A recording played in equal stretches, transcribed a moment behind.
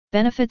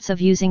Benefits of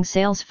using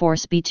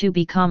Salesforce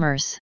B2B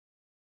Commerce.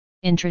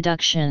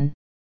 Introduction.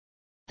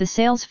 The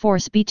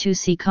Salesforce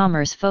B2C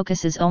Commerce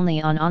focuses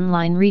only on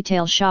online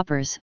retail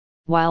shoppers,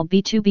 while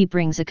B2B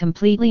brings a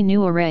completely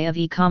new array of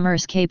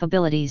e-commerce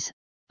capabilities,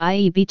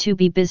 i.e.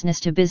 B2B business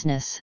to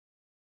business.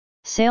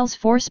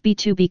 Salesforce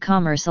B2B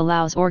Commerce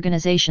allows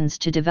organizations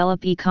to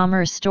develop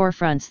e-commerce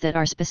storefronts that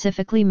are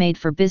specifically made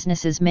for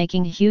businesses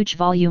making huge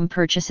volume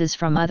purchases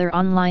from other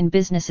online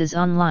businesses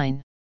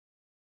online.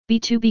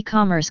 B2B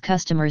commerce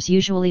customers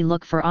usually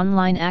look for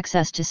online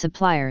access to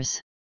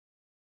suppliers,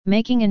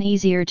 making it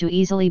easier to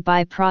easily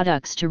buy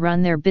products to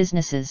run their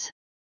businesses.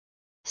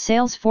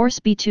 Salesforce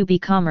B2B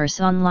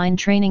Commerce online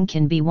training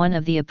can be one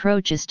of the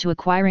approaches to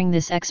acquiring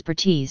this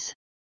expertise.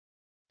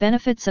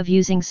 Benefits of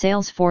using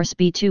Salesforce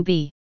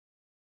B2B.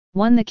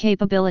 1. The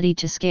capability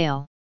to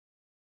scale.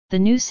 The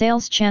new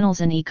sales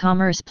channels an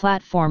e-commerce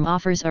platform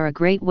offers are a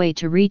great way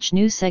to reach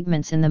new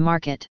segments in the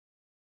market,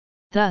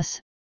 thus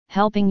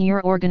helping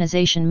your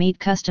organization meet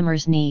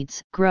customers' needs,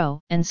 grow,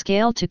 and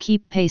scale to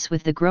keep pace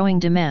with the growing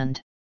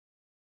demand.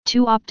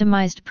 2.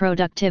 Optimized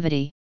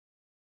productivity.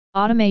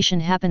 Automation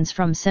happens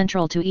from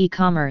central to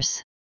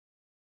e-commerce.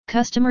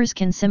 Customers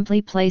can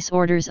simply place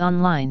orders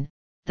online,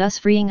 thus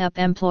freeing up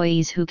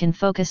employees who can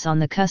focus on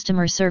the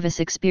customer service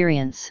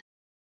experience.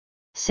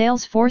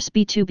 Salesforce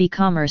B2B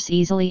Commerce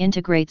easily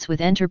integrates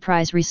with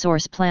enterprise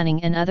resource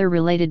planning and other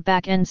related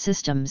back-end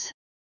systems.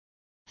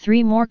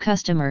 3. More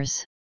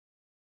customers.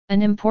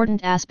 An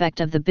important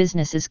aspect of the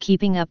business is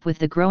keeping up with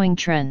the growing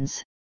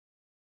trends.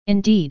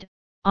 Indeed,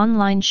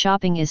 online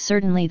shopping is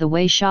certainly the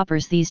way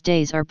shoppers these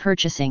days are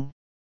purchasing.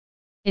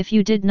 If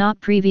you did not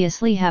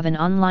previously have an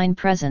online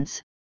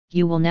presence,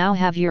 you will now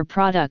have your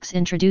products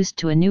introduced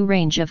to a new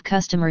range of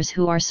customers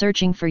who are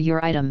searching for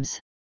your items.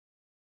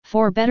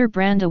 4. Better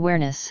brand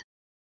awareness.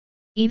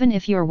 Even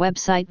if your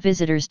website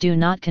visitors do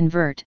not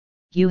convert,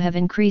 you have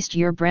increased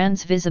your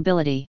brand's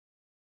visibility.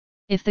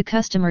 If the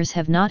customers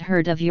have not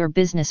heard of your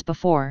business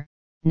before,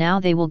 now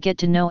they will get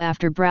to know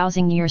after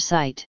browsing your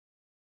site.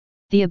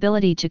 The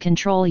ability to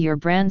control your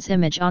brand's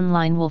image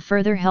online will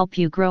further help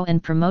you grow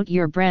and promote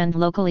your brand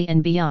locally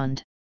and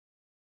beyond.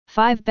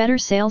 5. Better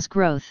sales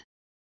growth.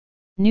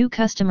 New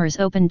customers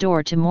open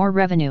door to more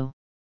revenue.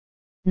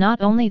 Not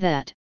only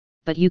that,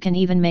 but you can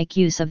even make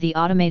use of the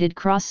automated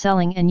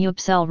cross-selling and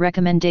upsell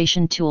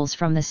recommendation tools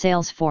from the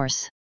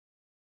Salesforce.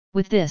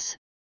 With this,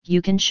 you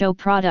can show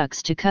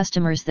products to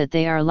customers that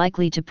they are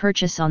likely to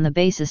purchase on the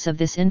basis of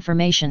this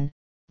information,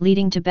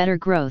 leading to better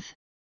growth.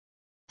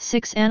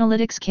 6.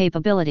 Analytics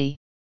capability.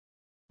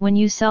 When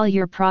you sell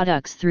your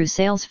products through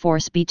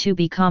Salesforce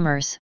B2B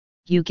Commerce,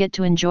 you get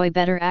to enjoy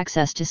better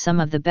access to some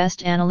of the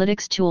best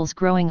analytics tools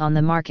growing on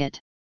the market.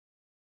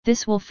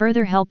 This will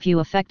further help you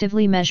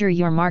effectively measure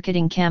your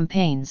marketing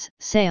campaigns,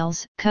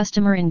 sales,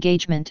 customer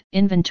engagement,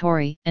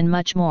 inventory, and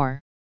much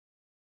more.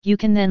 You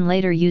can then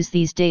later use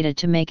these data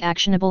to make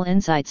actionable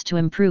insights to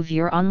improve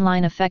your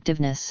online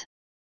effectiveness.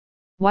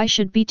 Why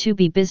should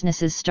B2B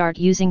businesses start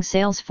using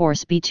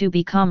Salesforce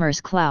B2B Commerce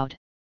Cloud?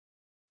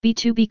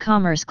 B2B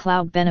Commerce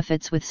Cloud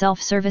benefits with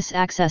self-service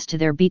access to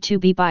their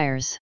B2B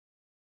buyers.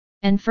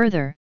 And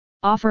further,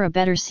 offer a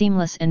better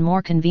seamless and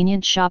more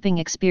convenient shopping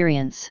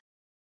experience.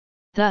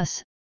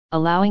 Thus,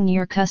 allowing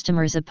your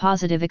customers a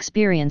positive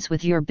experience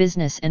with your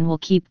business and will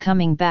keep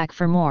coming back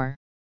for more.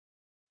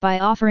 By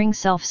offering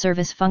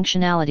self-service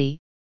functionality,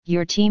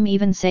 your team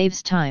even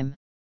saves time.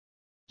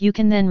 You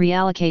can then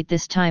reallocate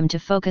this time to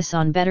focus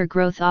on better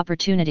growth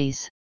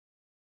opportunities.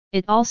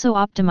 It also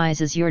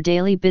optimizes your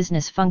daily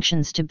business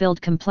functions to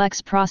build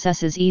complex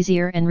processes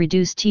easier and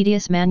reduce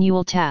tedious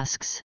manual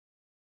tasks.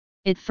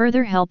 It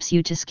further helps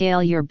you to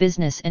scale your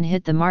business and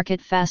hit the market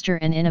faster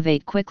and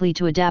innovate quickly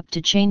to adapt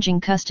to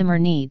changing customer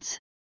needs.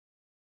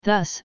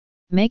 Thus,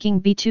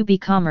 making B2B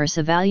commerce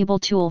a valuable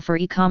tool for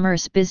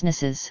e-commerce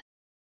businesses.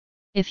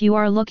 If you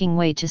are looking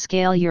way to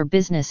scale your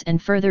business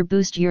and further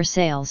boost your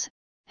sales,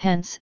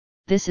 hence,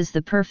 this is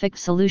the perfect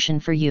solution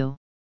for you.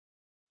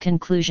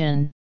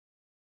 Conclusion.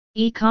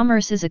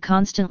 E-commerce is a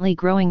constantly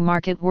growing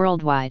market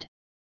worldwide.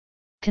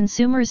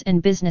 Consumers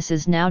and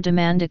businesses now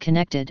demand a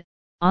connected,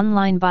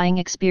 online buying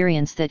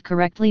experience that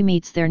correctly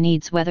meets their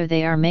needs whether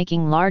they are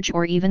making large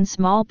or even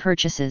small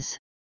purchases.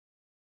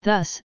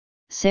 Thus,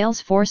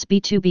 Salesforce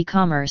B2B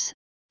Commerce,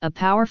 a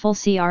powerful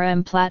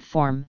CRM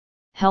platform,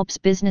 helps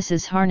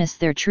businesses harness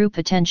their true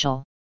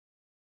potential.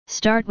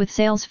 Start with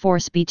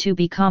Salesforce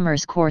B2B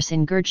Commerce course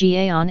in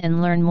Gurgiaon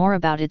and learn more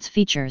about its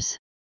features.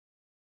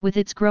 With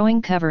its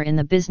growing cover in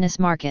the business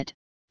market,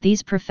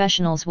 these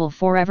professionals will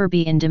forever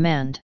be in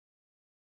demand.